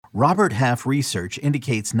Robert Half research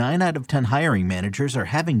indicates 9 out of 10 hiring managers are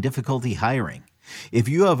having difficulty hiring. If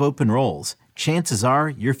you have open roles, chances are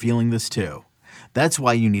you're feeling this too. That's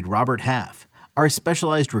why you need Robert Half. Our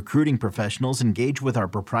specialized recruiting professionals engage with our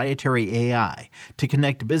proprietary AI to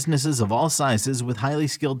connect businesses of all sizes with highly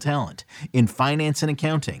skilled talent in finance and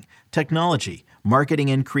accounting, technology, marketing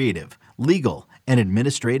and creative, legal, and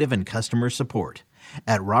administrative and customer support.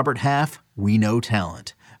 At Robert Half, we know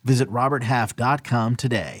talent. Visit roberthalf.com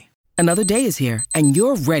today. Another day is here, and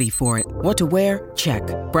you're ready for it. What to wear? Check.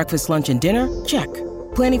 Breakfast, lunch, and dinner? Check.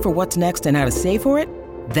 Planning for what's next and how to save for it?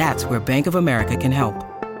 That's where Bank of America can help.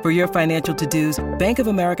 For your financial to-dos, Bank of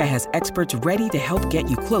America has experts ready to help get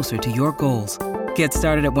you closer to your goals. Get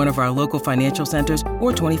started at one of our local financial centers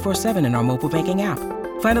or 24/7 in our mobile banking app.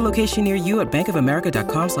 Find a location near you at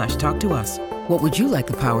bankofamerica.com/talktous. What would you like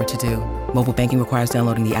the power to do? Mobile banking requires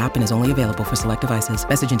downloading the app and is only available for select devices.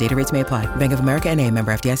 Message and data rates may apply. Bank of America N.A.,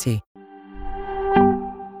 member FDIC.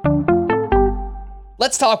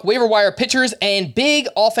 Let's talk waiver wire pitchers and big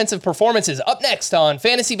offensive performances. Up next on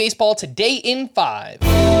Fantasy Baseball Today in 5.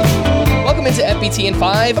 Welcome into FBT in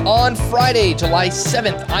 5 on Friday, July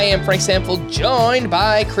 7th. I am Frank Stanfield, joined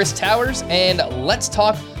by Chris Towers, and let's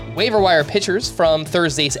talk waiver wire pitchers from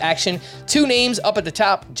Thursday's action. 2 names up at the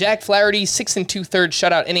top. Jack Flaherty, 6 2/3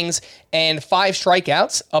 shutout innings and 5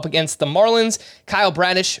 strikeouts up against the Marlins. Kyle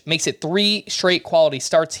Bradish makes it 3 straight quality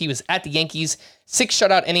starts. He was at the Yankees, 6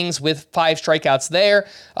 shutout innings with 5 strikeouts there.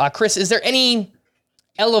 Chris, is there any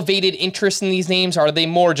elevated interest in these names, or are they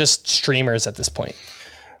more just streamers at this point?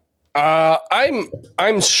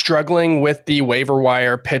 I'm struggling with the waiver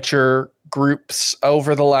wire pitcher groups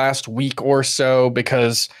over the last week or so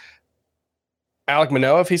because Alek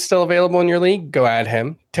Manoah, if he's still available in your league, go add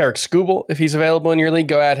him. Tarek Skubal, if he's available in your league,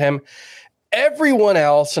 go add him. Everyone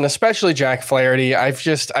else, and especially Jack Flaherty, I've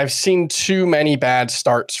seen too many bad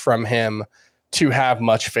starts from him to have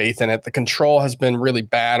much faith in it. The control has been really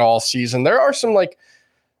bad all season. There are some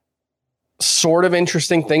sort of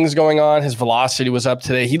interesting things going on. His velocity was up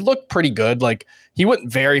today. He looked pretty good. He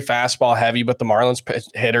went very fastball heavy, but the Marlins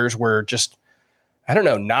hitters were just, I don't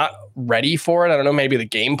know, not ready for it. I don't know. Maybe the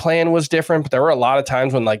game plan was different, but there were a lot of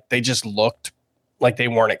times when they just looked like they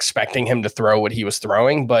weren't expecting him to throw what he was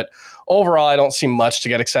throwing. But overall, I don't see much to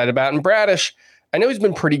get excited about. And Bradish, I know he's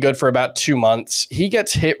been pretty good for about 2 months. He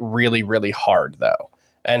gets hit really, really hard though.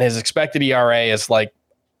 And his expected ERA is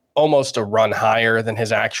almost a run higher than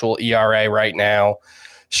his actual ERA right now.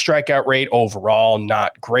 Strikeout rate overall,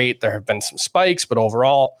 not great. There have been some spikes, but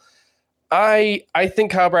overall, I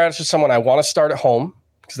think Kyle Bradish is someone I want to start at home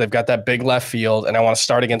because they've got that big left field, and I want to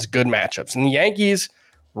start against good matchups. And the Yankees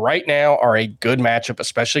right now are a good matchup,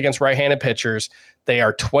 especially against right-handed pitchers. They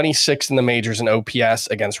are 26th in the majors in OPS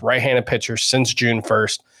against right-handed pitchers since June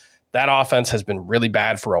 1st. That offense has been really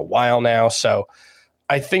bad for a while now, so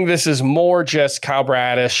I think this is more just Kyle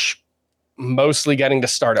Bradish mostly getting to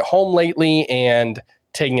start at home lately and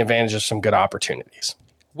taking advantage of some good opportunities.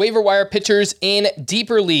 Waiver wire pitchers in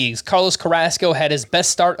deeper leagues. Carlos Carrasco had his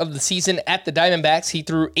best start of the season at the Diamondbacks. He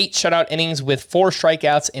threw 8 shutout innings with 4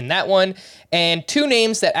 strikeouts in that one. And 2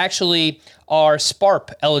 names that actually are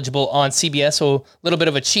SPARP eligible on CBS. So a little bit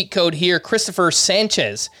of a cheat code here. Christopher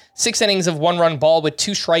Sanchez, 6 innings of 1-run ball with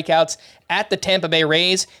 2 strikeouts at the Tampa Bay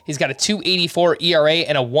Rays. He's got a 2.84 ERA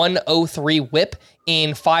and a 1.03 whip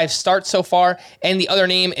in 5 starts so far. And the other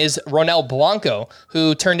name is Ronel Blanco,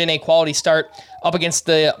 who turned in a quality start up against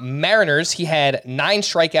the Mariners. He had 9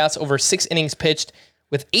 strikeouts over 6 innings pitched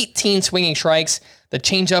with 18 swinging strikes. The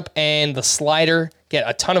changeup and the slider get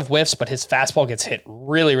a ton of whiffs, but his fastball gets hit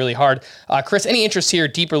really, really hard. Chris, any interest here,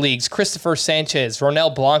 deeper leagues? Christopher Sanchez,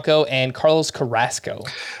 Ronel Blanco, and Carlos Carrasco.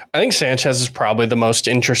 I think Sanchez is probably the most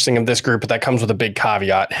interesting of this group, but that comes with a big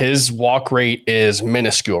caveat. His walk rate is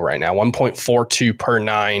minuscule right now, 1.42 per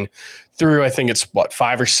 9 through, I think it's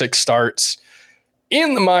 5 or 6 starts.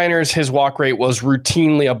 In the minors, his walk rate was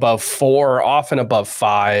routinely above 4, often above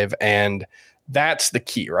 5, and that's the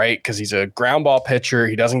key, right? Because he's a ground ball pitcher.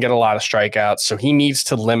 He doesn't get a lot of strikeouts, so he needs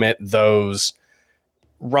to limit those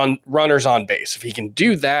runners on base. If he can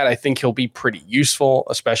do that, I think he'll be pretty useful,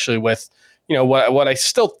 especially with what I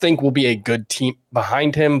still think will be a good team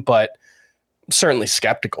behind him, but I'm certainly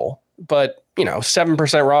skeptical. But 7%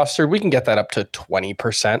 rostered, we can get that up to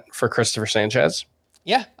 20% for Christopher Sanchez.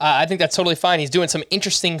 Yeah, I think that's totally fine. He's doing some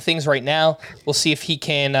interesting things right now. We'll see if he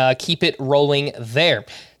can keep it rolling there.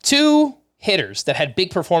 2 hitters that had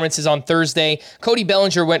big performances on Thursday. Cody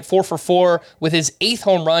Bellinger went 4 for 4 with his 8th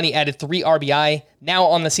home run. He added 3 RBI. Now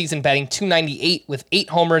on the season batting .298 with 8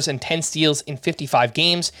 homers and 10 steals in 55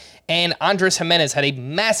 games. And Andres Gimenez had a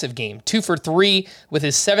massive game, 2 for 3 with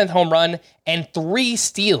his 7th home run and 3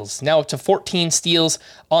 steals. Now up to 14 steals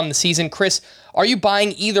on the season. Chris, are you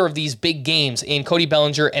buying either of these big games in Cody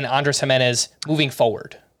Bellinger and Andres Gimenez moving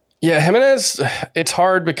forward? Yeah, Gimenez, it's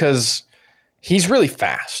hard because he's really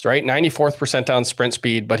fast, right? 94th percentile in sprint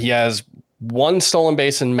speed, but he has 1 stolen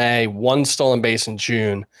base in May, 1 stolen base in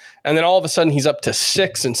June. And then all of a sudden he's up to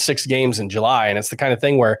 6 in 6 games in July. And it's the kind of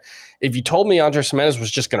thing where if you told me Andres Gimenez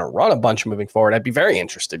was just going to run a bunch moving forward, I'd be very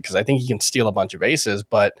interested because I think he can steal a bunch of bases,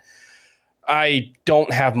 but I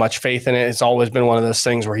don't have much faith in it. It's always been one of those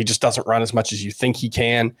things where he just doesn't run as much as you think he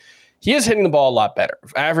can. He is hitting the ball a lot better.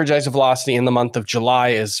 Average exit velocity in the month of July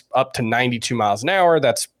is up to 92 miles an hour.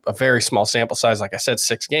 That's a very small sample size. Like I said,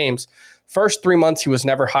 6 games. First 3 months, he was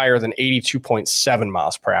never higher than 82.7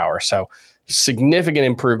 miles per hour. So significant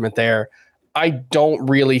improvement there. I don't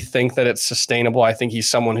really think that it's sustainable. I think he's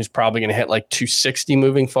someone who's probably going to hit like 260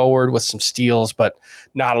 moving forward with some steals, but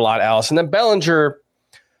not a lot else. And then Bellinger,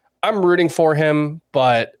 I'm rooting for him,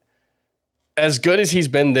 but as good as he's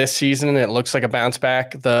been this season, and it looks like a bounce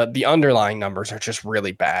back, the underlying numbers are just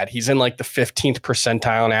really bad. He's in like the 15th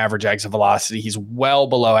percentile in average exit velocity. He's well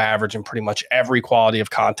below average in pretty much every quality of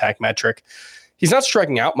contact metric. He's not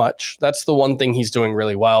striking out much. That's the one thing he's doing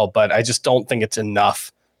really well, but I just don't think it's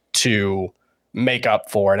enough to make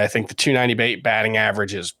up for it. I think the .298 batting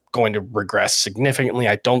average is going to regress significantly.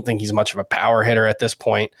 I don't think he's much of a power hitter at this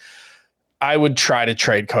point. I would try to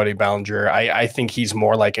trade Cody Bellinger. I think he's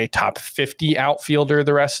more like a top 50 outfielder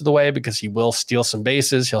the rest of the way because he will steal some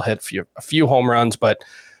bases. He'll hit a few home runs, but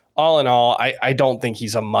all in all, I don't think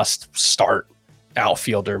he's a must start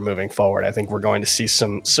outfielder moving forward. I think we're going to see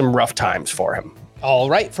some rough times for him. All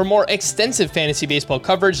right, for more extensive fantasy baseball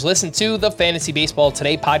coverage, listen to the Fantasy Baseball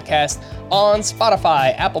Today podcast on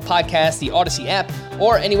Spotify, Apple Podcasts, the Odyssey app,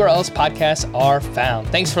 or anywhere else podcasts are found.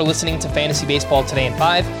 Thanks for listening to Fantasy Baseball Today in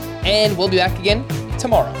 5, and we'll be back again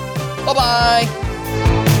tomorrow. Bye-bye.